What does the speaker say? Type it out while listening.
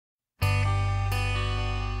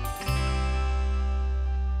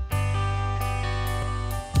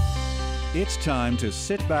It's time to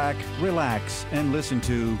sit back, relax, and listen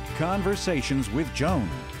to Conversations with Joan.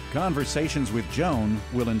 Conversations with Joan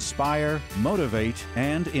will inspire, motivate,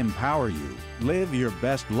 and empower you. Live your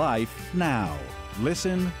best life now.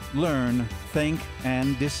 Listen, learn, think,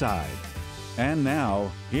 and decide. And now,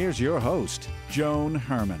 here's your host, Joan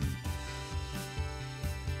Herman.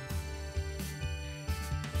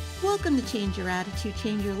 Welcome to Change Your Attitude,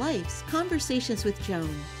 Change Your Lives. Conversations with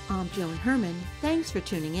Joan. I'm Joan Herman. Thanks for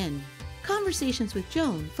tuning in. Conversations with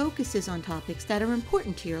Joan focuses on topics that are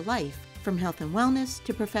important to your life, from health and wellness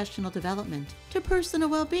to professional development to personal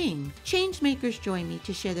well-being. Changemakers join me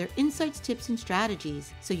to share their insights, tips, and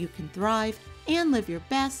strategies so you can thrive and live your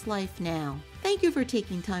best life now. Thank you for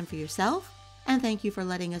taking time for yourself, and thank you for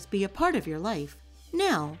letting us be a part of your life.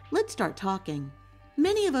 Now, let's start talking.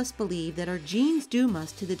 Many of us believe that our genes doom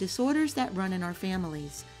us to the disorders that run in our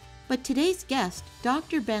families. But today's guest,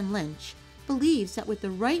 Dr. Ben Lynch, believes that with the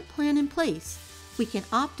right plan in place, we can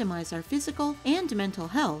optimize our physical and mental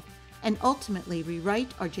health and ultimately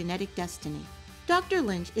rewrite our genetic destiny. Dr.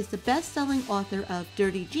 Lynch is the best-selling author of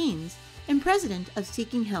Dirty Genes and president of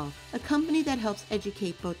Seeking Health, a company that helps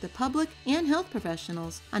educate both the public and health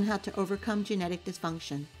professionals on how to overcome genetic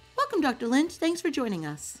dysfunction. Welcome, Dr. Lynch. Thanks for joining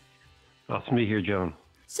us. Awesome to be here, Joan.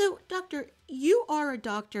 So, Doctor, you are a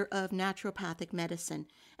doctor of naturopathic medicine,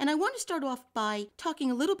 and I want to start off by talking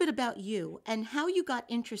a little bit about you and how you got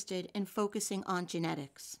interested in focusing on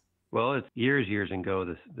genetics. Well, it's years ago,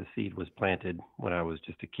 the seed was planted when I was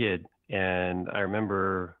just a kid, and I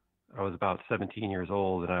remember I was about 17 years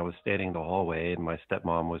old, and I was standing in the hallway, and my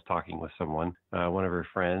stepmom was talking with someone, one of her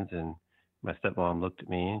friends, and my stepmom looked at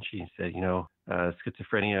me, and she said,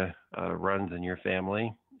 schizophrenia runs in your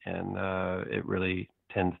family, and it really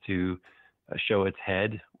tends to show its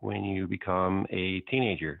head when you become a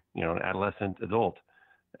teenager, an adolescent adult,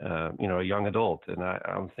 a young adult. And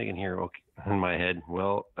I'm thinking here, okay, in my head,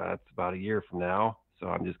 well, that's about a year from now. So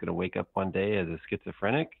I'm just going to wake up one day as a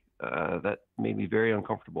schizophrenic. That made me very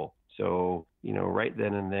uncomfortable. So, right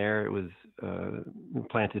then and there, it was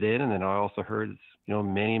planted in. And then I also heard,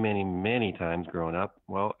 many times growing up,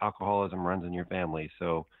 well, alcoholism runs in your family.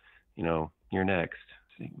 So, you're next.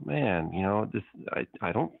 Man,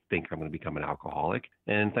 I don't think I'm going to become an alcoholic.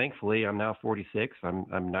 And thankfully, I'm now 46.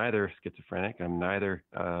 I'm neither schizophrenic. I'm neither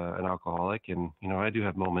an alcoholic. And, I do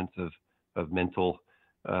have moments of mental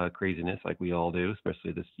craziness like we all do,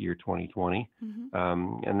 especially this year 2020.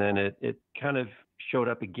 Mm-hmm. And then it kind of showed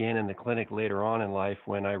up again in the clinic later on in life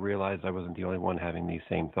when I realized I wasn't the only one having these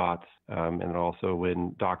same thoughts. And also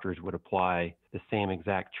when doctors would apply the same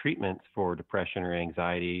exact treatments for depression or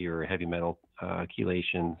anxiety or heavy metal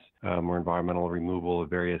chelations or environmental removal of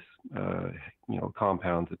various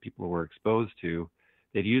compounds that people were exposed to,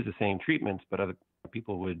 they'd use the same treatments, but other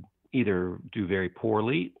people would either do very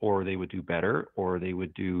poorly, or they would do better, or they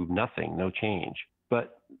would do nothing, no change.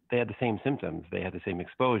 But they had the same symptoms, they had the same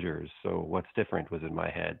exposures. So what's different was in my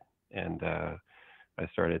head. And I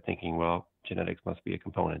started thinking, well, genetics must be a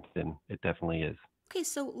component, and it definitely is. Okay,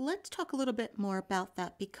 so let's talk a little bit more about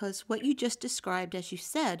that, because what you just described, as you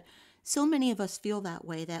said, so many of us feel that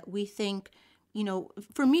way, that we think,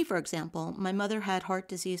 for me, for example, my mother had heart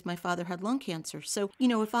disease, my father had lung cancer. So,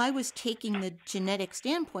 if I was taking the genetic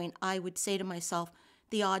standpoint, I would say to myself,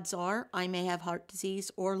 the odds are I may have heart disease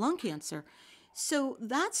or lung cancer. So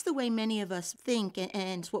that's the way many of us think, and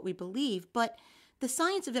it's what we believe. But the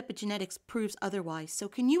science of epigenetics proves otherwise. So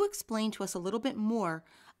can you explain to us a little bit more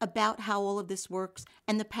about how all of this works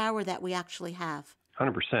and the power that we actually have?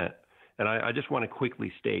 100%. And I just want to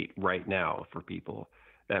quickly state right now for people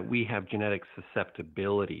that we have genetic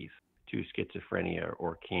susceptibilities to schizophrenia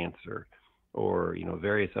or cancer or,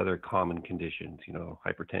 various other common conditions,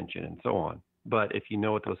 hypertension and so on. But if you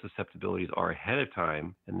know what those susceptibilities are ahead of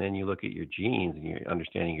time, and then you look at your genes and you're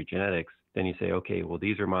understanding your genetics, then you say, okay, well,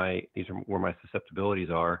 these are where my susceptibilities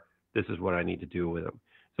are. This is what I need to do with them.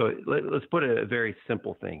 So let's put a very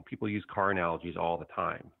simple thing. People use car analogies all the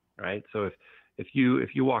time, right? So if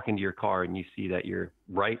you walk into your car and you see that your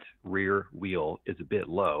right rear wheel is a bit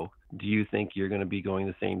low, do you think you're going to be going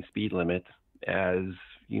the same speed limit as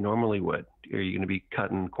you normally would? Are you going to be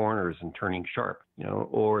cutting corners and turning sharp,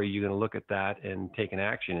 or are you going to look at that and take an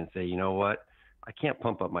action and say, you know what, I can't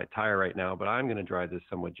pump up my tire right now, but I'm going to drive this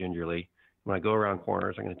somewhat gingerly. When I go around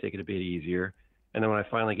corners, I'm going to take it a bit easier. And then when I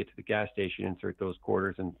finally get to the gas station, insert those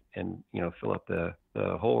quarters and fill up the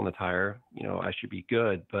hole in the tire, I should be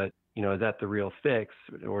good. But, is that the real fix,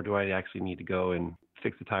 or do I actually need to go and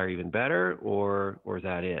fix the tire even better, or is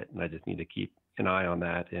that it? And I just need to keep an eye on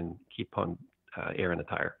that and keep on air in the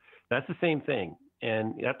tire. That's the same thing.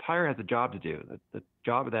 And that tire has a job to do. The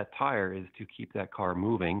job of that tire is to keep that car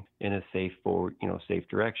moving in a safe safe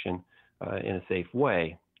direction, in a safe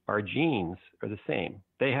way. Our genes are the same.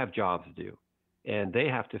 They have jobs to do, and they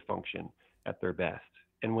have to function at their best.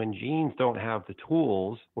 And when genes don't have the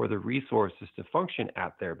tools or the resources to function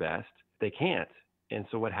at their best, they can't. And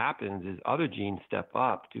so what happens is other genes step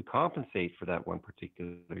up to compensate for that one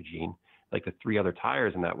particular gene. Like the 3 other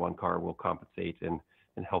tires in that one car will compensate and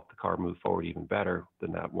help the car move forward even better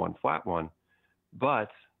than that one flat one.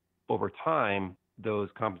 But over time, those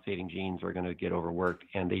compensating genes are going to get overworked,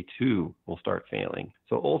 and they too will start failing.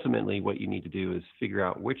 So ultimately, what you need to do is figure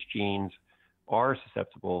out which genes are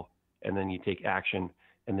susceptible, and then you take action.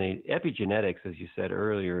 And the epigenetics, as you said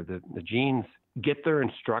earlier, the genes get their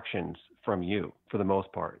instructions from you for the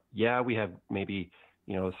most part. Yeah, we have maybe,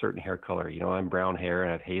 a certain hair color. I'm brown hair and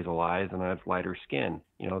I have hazel eyes and I have lighter skin.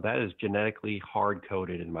 That is genetically hard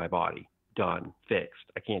coded in my body. Done, fixed.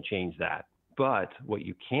 I can't change that. But what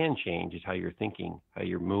you can change is how you're thinking, how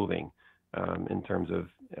you're moving, in terms of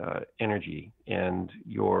energy and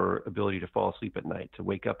your ability to fall asleep at night, to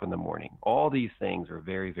wake up in the morning. All these things are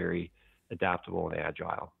very, very adaptable and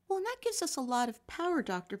agile. Well, and that gives us a lot of power,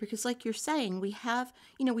 doctor, because like you're saying, we have,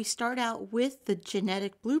 we start out with the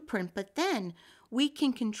genetic blueprint, but then we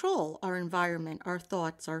can control our environment, our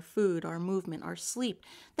thoughts, our food, our movement, our sleep.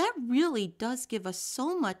 That really does give us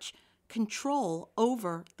so much control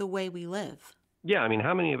over the way we live. Yeah, I mean,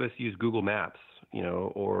 how many of us use Google Maps,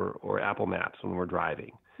 or Apple Maps when we're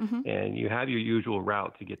driving? Mm-hmm. And you have your usual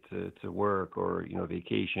route to get to work or,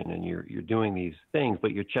 vacation, and you're doing these things,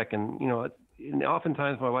 but you're checking, and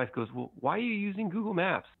oftentimes my wife goes, well, why are you using Google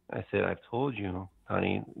Maps? I said, I've told you,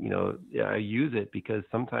 honey, I use it because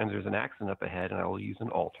sometimes there's an accident up ahead and I will use an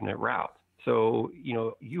alternate route. So,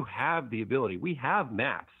 you have the ability. We have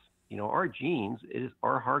maps. Our genes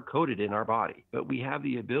are hard coded in our body, but we have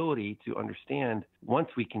the ability to understand once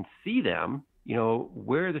we can see them,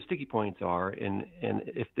 where the sticky points are. And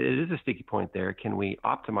if there is a sticky point there, can we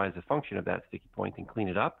optimize the function of that sticky point and clean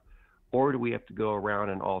it up? Or do we have to go around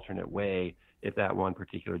an alternate way if that one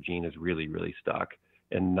particular gene is really, really stuck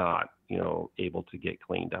and not, able to get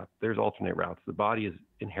cleaned up? There's alternate routes. The body is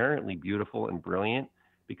inherently beautiful and brilliant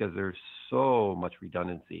because there's so much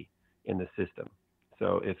redundancy in the system.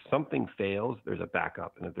 So if something fails, there's a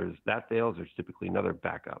backup. And if that fails, there's typically another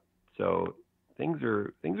backup. So things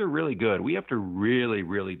are really good. We have to really,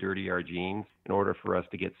 really dirty our genes in order for us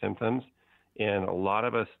to get symptoms. And a lot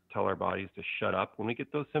of us tell our bodies to shut up when we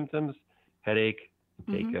get those symptoms. Headache,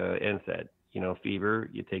 you take NSAID. Fever,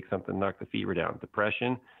 you take something to knock the fever down.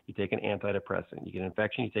 Depression, you take an antidepressant. You get an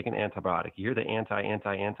infection, you take an antibiotic. You hear the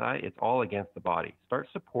anti, it's all against the body. Start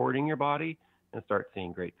supporting your body and start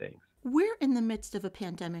seeing great things. We're in the midst of a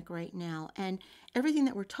pandemic right now, and everything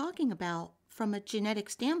that we're talking about from a genetic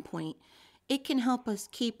standpoint, it can help us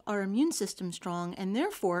keep our immune system strong and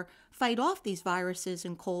therefore fight off these viruses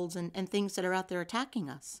and colds and things that are out there attacking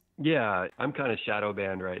us. Yeah, I'm kind of shadow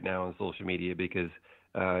banned right now on social media because,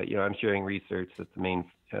 I'm sharing research that the main,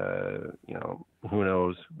 who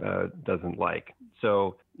knows, doesn't like.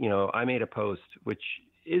 So, I made a post which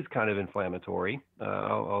is kind of inflammatory.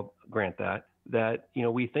 I'll grant that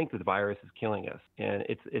we think that the virus is killing us, and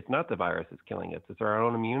it's not the virus that's killing us. It's our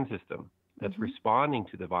own immune system that's responding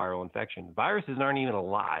to the viral infection. Viruses aren't even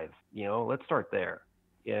alive. Let's start there.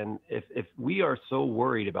 And if we are so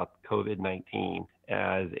worried about COVID-19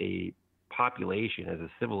 as a population, as a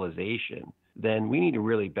civilization, then we need to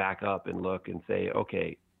really back up and look and say,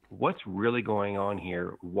 okay, what's really going on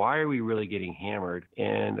here? Why are we really getting hammered?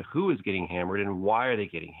 And who is getting hammered? And why are they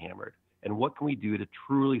getting hammered? And what can we do to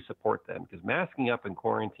truly support them? Because masking up and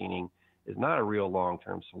quarantining is not a real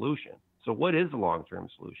long-term solution. So what is the long-term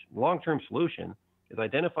solution? The long-term solution is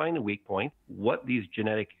identifying the weak point, what these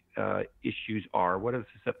genetic issues are, what are the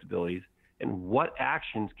susceptibilities, and what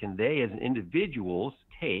actions can they as individuals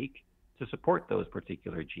take to support those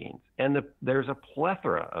particular genes. And there's a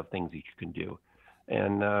plethora of things that you can do.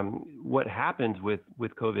 And what happens with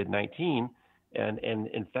COVID-19 and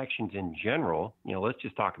infections in general, let's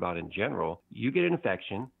just talk about in general, you get an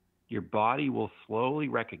infection, your body will slowly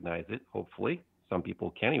recognize it, hopefully. Some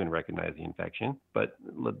people can't even recognize the infection, but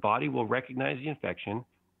the body will recognize the infection.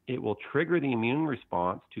 It will trigger the immune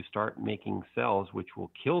response to start making cells which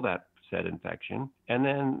will kill that said infection. And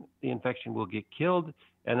then the infection will get killed,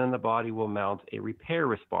 and then the body will mount a repair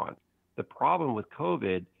response. The problem with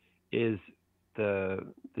COVID is the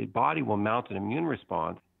body will mount an immune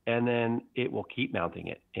response, and then it will keep mounting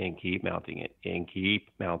it and keep mounting it and keep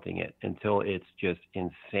mounting it until it's just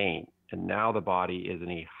insane. And now the body is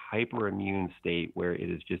in a hyperimmune state where it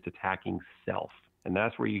is just attacking self. And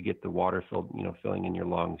that's where you get the water filling in your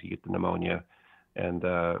lungs. You get the pneumonia and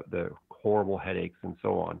the horrible headaches and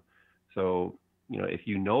so on. So, if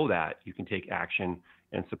you know that, you can take action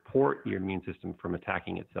and support your immune system from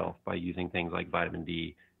attacking itself by using things like vitamin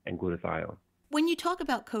D and glutathione. When you talk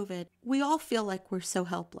about COVID, we all feel like we're so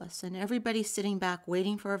helpless, and everybody's sitting back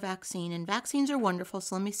waiting for a vaccine. And vaccines are wonderful,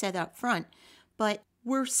 so let me say that up front. But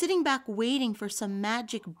we're sitting back waiting for some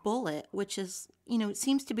magic bullet, which is, it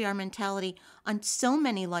seems to be our mentality on so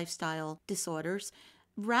many lifestyle disorders,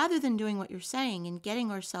 rather than doing what you're saying and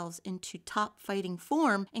getting ourselves into top fighting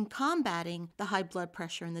form and combating the high blood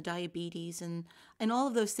pressure and the diabetes and all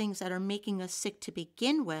of those things that are making us sick to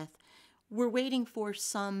begin with. We're waiting for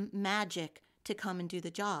some magic to come and do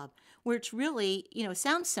the job, where it's really, it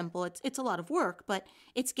sounds simple. It's a lot of work, but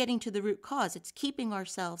it's getting to the root cause. It's keeping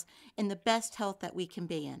ourselves in the best health that we can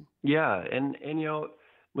be in. Yeah. And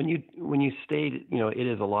when you state, it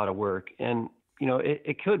is a lot of work, and,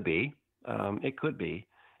 it could be,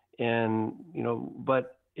 and,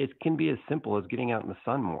 but it can be as simple as getting out in the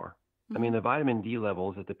sun more. Mm-hmm. I mean, the vitamin D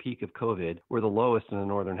levels at the peak of COVID were the lowest in the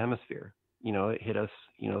Northern Hemisphere. It hit us,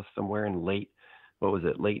 somewhere in late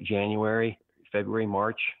January, February,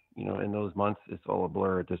 March, in those months. It's all a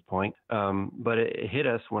blur at this point. But it hit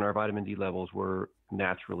us when our vitamin D levels were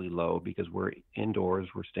naturally low because we're indoors,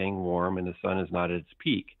 we're staying warm, and the sun is not at its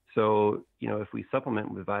peak. So, if we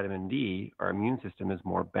supplement with vitamin D, our immune system is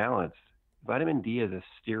more balanced. Vitamin D is a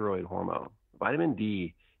steroid hormone. Vitamin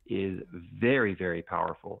D is very, very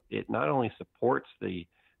powerful. It not only supports the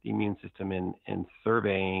immune system in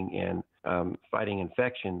surveying and fighting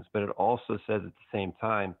infections, but it also says at the same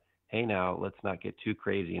time, hey, now let's not get too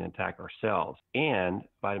crazy and attack our cells. And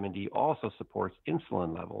vitamin D also supports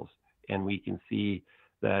insulin levels. And we can see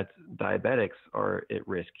that diabetics are at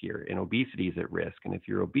risk here and obesity is at risk. And if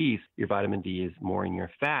you're obese, your vitamin D is more in your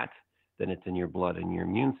fat than it's in your blood and your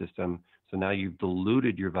immune system. So now you've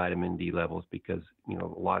diluted your vitamin D levels because, a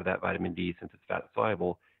lot of that vitamin D, since it's fat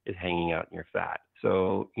soluble, is hanging out in your fat.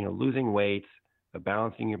 So, losing weight,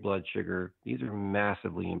 balancing your blood sugar, these are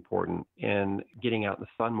massively important. And getting out in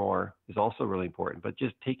the sun more is also really important. But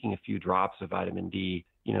just taking a few drops of vitamin D,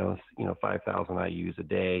 5,000 IUs a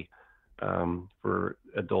day for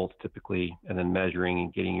adults typically, and then measuring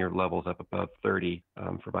and getting your levels up above 30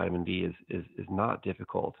 for vitamin D is not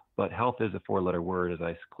difficult. But health is a 4-letter word, as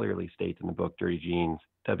I clearly state in the book, Dirty Genes,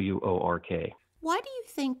 WORK. Why do you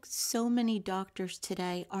think so many doctors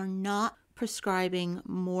today are not prescribing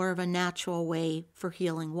more of a natural way for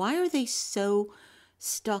healing? Why are they so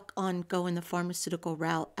stuck on going the pharmaceutical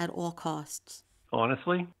route at all costs?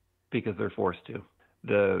 Honestly, because they're forced to.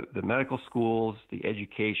 The medical schools, the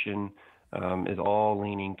education is all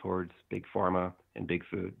leaning towards big pharma and big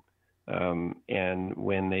food. And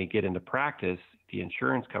when they get into practice, the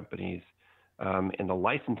insurance companies and the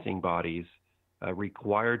licensing bodies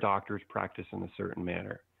require doctors practice in a certain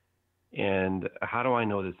manner. And how do I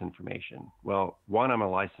know this information? Well, one, I'm a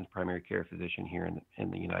licensed primary care physician here in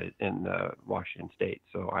Washington State.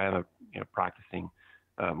 So I am practicing,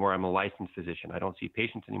 where I'm a licensed physician. I don't see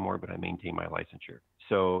patients anymore, but I maintain my licensure.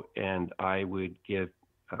 So, and I would give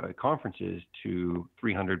conferences to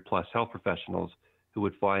 300 plus health professionals who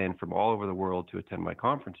would fly in from all over the world to attend my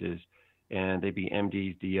conferences, and they'd be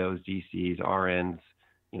MDs, DOs, DCs, RNs,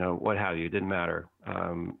 what have you. It didn't matter.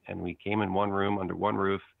 And we came in one room under one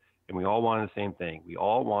roof, and we all wanted the same thing. We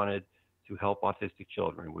all wanted to help autistic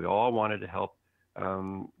children. We all wanted to help,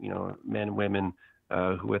 men, women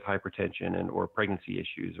who with hypertension or pregnancy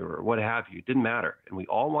issues or what have you. It didn't matter. And we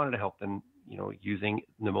all wanted to help them, using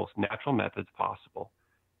the most natural methods possible.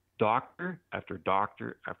 Doctor after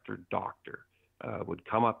doctor after doctor would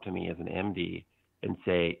come up to me as an MD and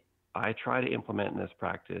say, I try to implement in this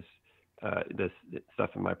practice, this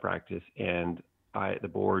stuff in my practice, and the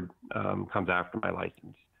board comes after my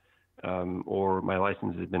license. Or my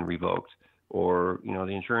license has been revoked, or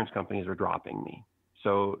the insurance companies are dropping me.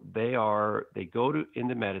 So they go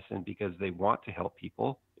into medicine because they want to help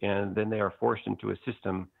people, and then they are forced into a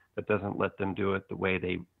system that doesn't let them do it the way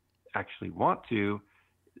they actually want to.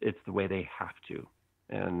 It's the way they have to,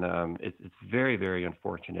 and it's very, very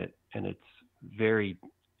unfortunate, and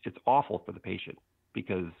it's awful for the patient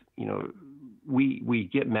because we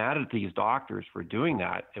get mad at these doctors for doing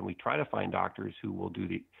that, and we try to find doctors who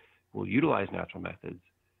will utilize natural methods,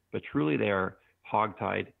 but truly they are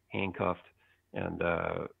hogtied, handcuffed, and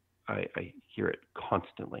I hear it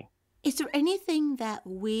constantly. Is there anything that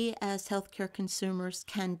we as healthcare consumers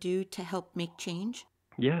can do to help make change?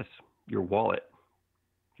 Yes, your wallet.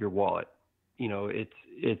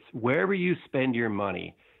 It's wherever you spend your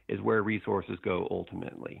money is where resources go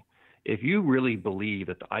ultimately. if you really believe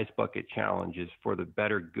that the ice bucket challenge is for the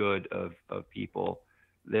better good of people,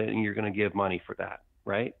 then you're going to give money for that,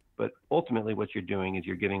 right? But ultimately what you're doing is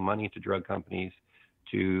you're giving money to drug companies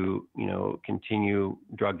to, continue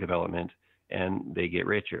drug development, and they get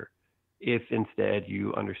richer. If instead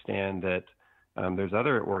you understand that there's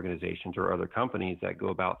other organizations or other companies that go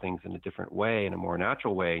about things in a different way, in a more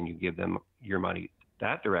natural way, and you give them your money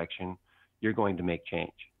that direction, you're going to make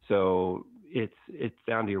change. So it's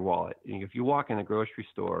down to your wallet. If you walk in a grocery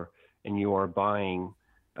store and you are buying,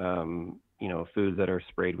 foods that are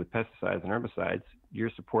sprayed with pesticides and herbicides,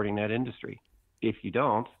 you're supporting that industry. If you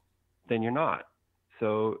don't, then you're not.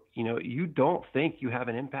 So, you don't think you have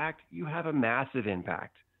an impact, you have a massive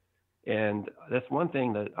impact. And that's one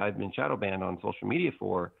thing that I've been shadow banned on social media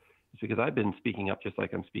for, is because I've been speaking up just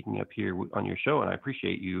like I'm speaking up here on your show, and I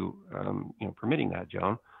appreciate you, permitting that,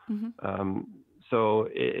 Joan. Mm-hmm. So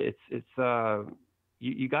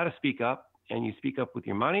you got to speak up, and you speak up with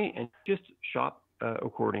your money, and just shop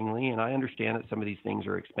accordingly. And I understand that some of these things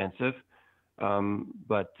are expensive,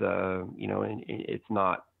 but it's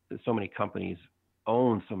not. So many companies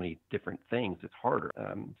own so many different things. It's harder.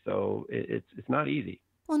 So it's not easy.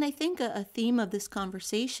 Well, and I think a theme of this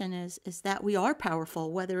conversation is that we are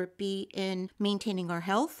powerful, whether it be in maintaining our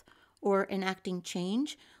health or enacting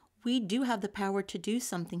change. We do have the power to do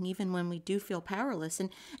something even when we do feel powerless.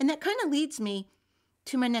 And that kind of leads me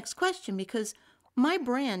to my next question, because my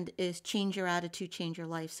brand is Change Your Attitude, Change Your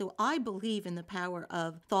Life. So I believe in the power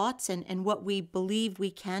of thoughts and what we believe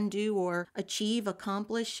we can do or achieve,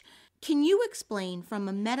 accomplish. Can you explain from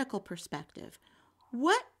a medical perspective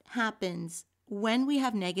what happens when we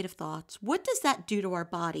have negative thoughts? What does that do to our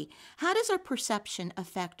body? How does our perception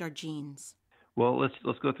affect our genes? Well,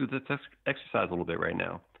 let's go through this exercise a little bit right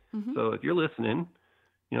now. Mm-hmm. So if you're listening,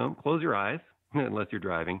 close your eyes, unless you're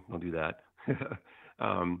driving. Don't do that.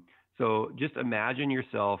 So just imagine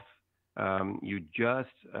yourself, you just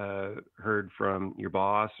heard from your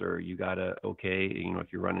boss, or you got if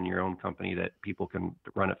you're running your own company that people can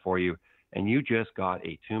run it for you, and you just got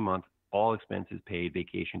a 2-month all expenses paid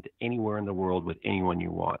vacation to anywhere in the world with anyone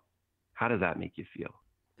you want. How does that make you feel?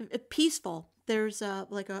 Peaceful. There's a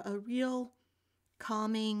real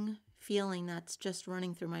calming feeling that's just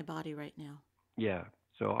running through my body right now. Yeah.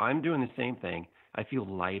 So I'm doing the same thing. I feel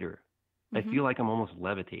lighter. Mm-hmm. I feel like I'm almost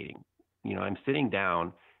levitating. I'm sitting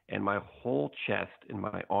down, and my whole chest and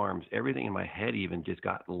my arms, everything in my head even just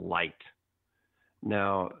got light.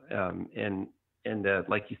 Now,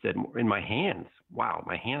 like you said, in my hands, wow,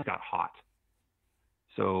 my hands got hot.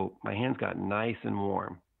 So my hands got nice and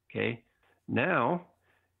warm. Okay. Now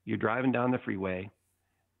you're driving down the freeway,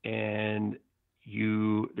 and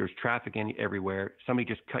there's traffic everywhere. Somebody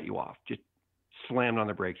just cut you off, just slammed on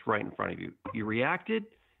the brakes right in front of you. You reacted,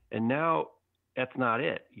 and now that's not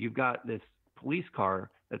it. You've got this police car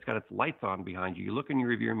that's got its lights on behind you. You look in your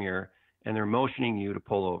rearview mirror, and they're motioning you to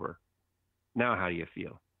pull over. Now, how do you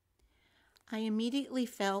feel? I immediately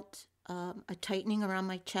felt a tightening around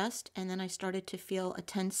my chest, and then I started to feel a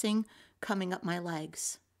tensing coming up my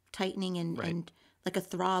legs, tightening and like a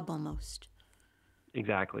throb almost.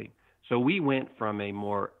 Exactly. So we went from a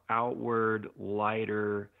more outward,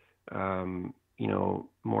 lighter,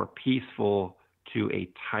 more peaceful to a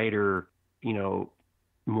tighter,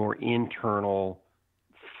 more internal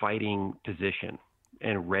fighting position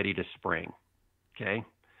and ready to spring. Okay.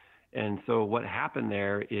 And so what happened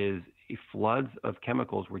there is floods of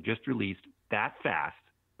chemicals were just released that fast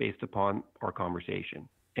based upon our conversation.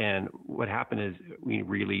 And what happened is we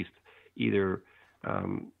released either,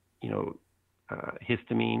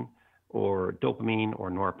 histamine or dopamine or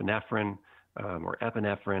norepinephrine or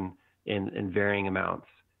epinephrine in varying amounts.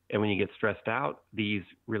 And when you get stressed out, these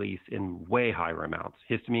release in way higher amounts.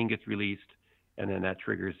 Histamine gets released, and then that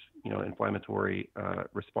triggers, inflammatory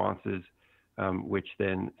responses, which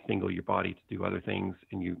then signal your body to do other things,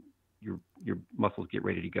 and your muscles get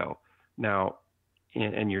ready to go. Now,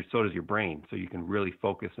 so does your brain, so you can really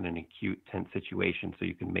focus in an acute, tense situation, so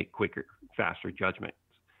you can make quicker, faster judgments.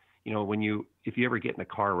 If you ever get in a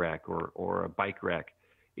car wreck or a bike wreck,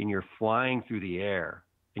 and you're flying through the air,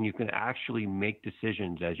 and you can actually make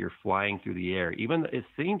decisions as you're flying through the air. Even it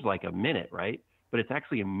seems like a minute, right? But it's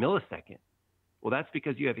actually a millisecond. Well, that's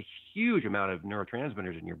because you have a huge amount of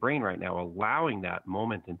neurotransmitters in your brain right now, allowing that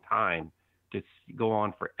moment in time to go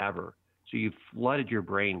on forever. So you've flooded your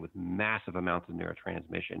brain with massive amounts of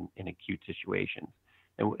neurotransmission in acute situations.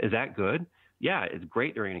 And is that good? Yeah, it's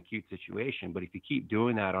great during an acute situation. But if you keep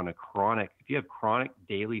doing that if you have chronic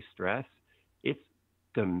daily stress, it's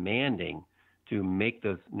demanding to make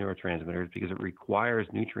those neurotransmitters, because it requires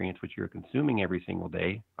nutrients which you're consuming every single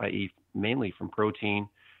day, i.e. mainly from protein,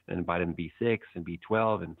 and vitamin B6 and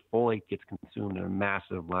B12 and folate gets consumed at a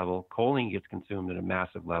massive level. Choline gets consumed at a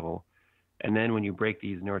massive level. And then when you break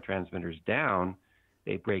these neurotransmitters down,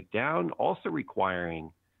 they break down also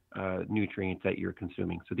requiring nutrients that you're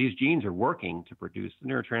consuming. So these genes are working to produce the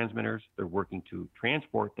neurotransmitters, they're working to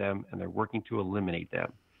transport them, and they're working to eliminate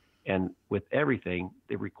them. And with everything,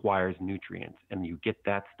 it requires nutrients, and you get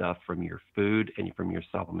that stuff from your food and from your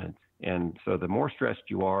supplements. And so the more stressed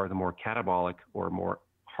you are, the more catabolic or more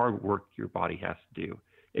hard work your body has to do.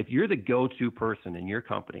 If you're the go-to person in your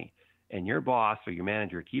company and your boss or your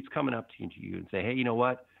manager keeps coming up to you and say, hey, you know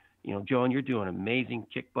what, Joan, you're doing an amazing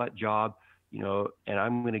kick butt job, and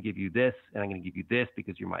I'm going to give you this, and I'm going to give you this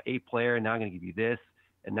because you're my A player, and now I'm going to give you this.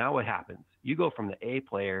 And now what happens? You go from the A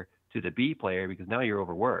player to the B player because now you're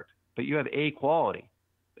overworked, but you have A quality,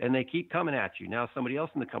 and they keep coming at you. Now somebody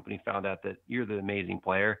else in the company found out that you're the amazing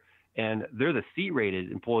player, and they're the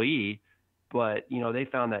C-rated employee, but they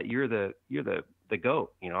found that you're the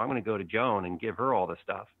GOAT. I'm going to go to Joan and give her all the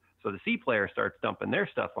stuff. So the C player starts dumping their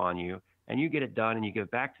stuff on you, and you get it done, and you give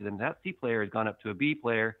it back to them. That C player has gone up to a B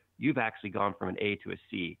player. You've actually gone from an A to a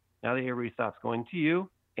C. Now that everybody stops going to you,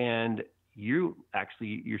 and you're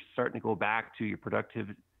starting to go back to your productive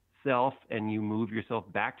self, and you move yourself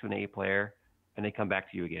back to an A player, and they come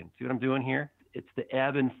back to you again. See what I'm doing here? It's the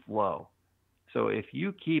ebb and flow. So if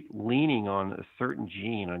you keep leaning on a certain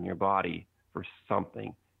gene on your body for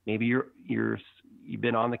something, maybe you've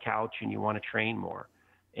been on the couch and you want to train more,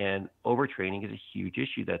 and overtraining is a huge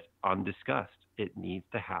issue that's undiscussed. It needs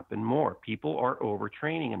to happen more. People are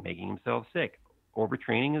overtraining and making themselves sick.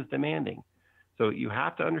 Overtraining is demanding. So you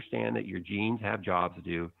have to understand that your genes have jobs to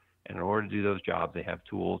do, and in order to do those jobs, they have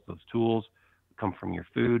tools. Those tools come from your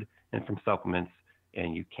food and from supplements,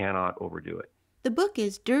 and you cannot overdo it. The book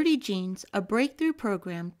is Dirty Genes, a breakthrough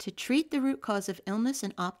program to treat the root cause of illness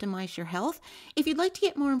and optimize your health. If you'd like to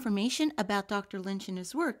get more information about Dr. Lynch and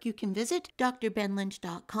his work, you can visit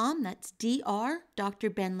drbenlynch.com. That's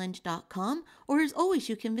drbenlynch.com. Or as always,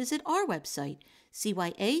 you can visit our website,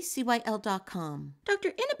 cyacyl.com. Doctor,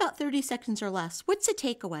 in about 30 seconds or less, what's the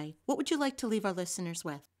takeaway? What would you like to leave our listeners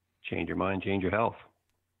with? Change your mind, change your health.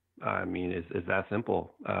 I mean, it's that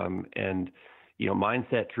simple.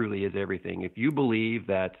 Mindset truly is everything. If you believe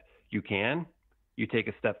that you can, you take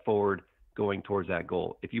a step forward going towards that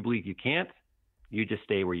goal. If you believe you can't, you just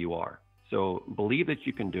stay where you are. So believe that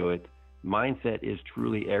you can do it. Mindset is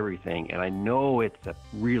truly everything. And I know it's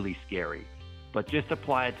really scary, but just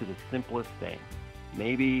apply it to the simplest thing.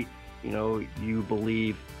 Maybe, you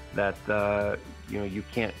believe that, you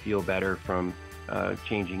can't feel better from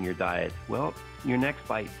changing your diet. Well, your next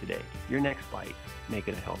bite today, make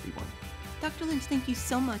it a healthy one. Dr. Lynch, thank you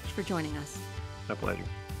so much for joining us. My pleasure.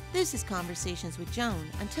 This is Conversations with Joan.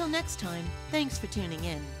 Until next time, thanks for tuning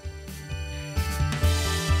in.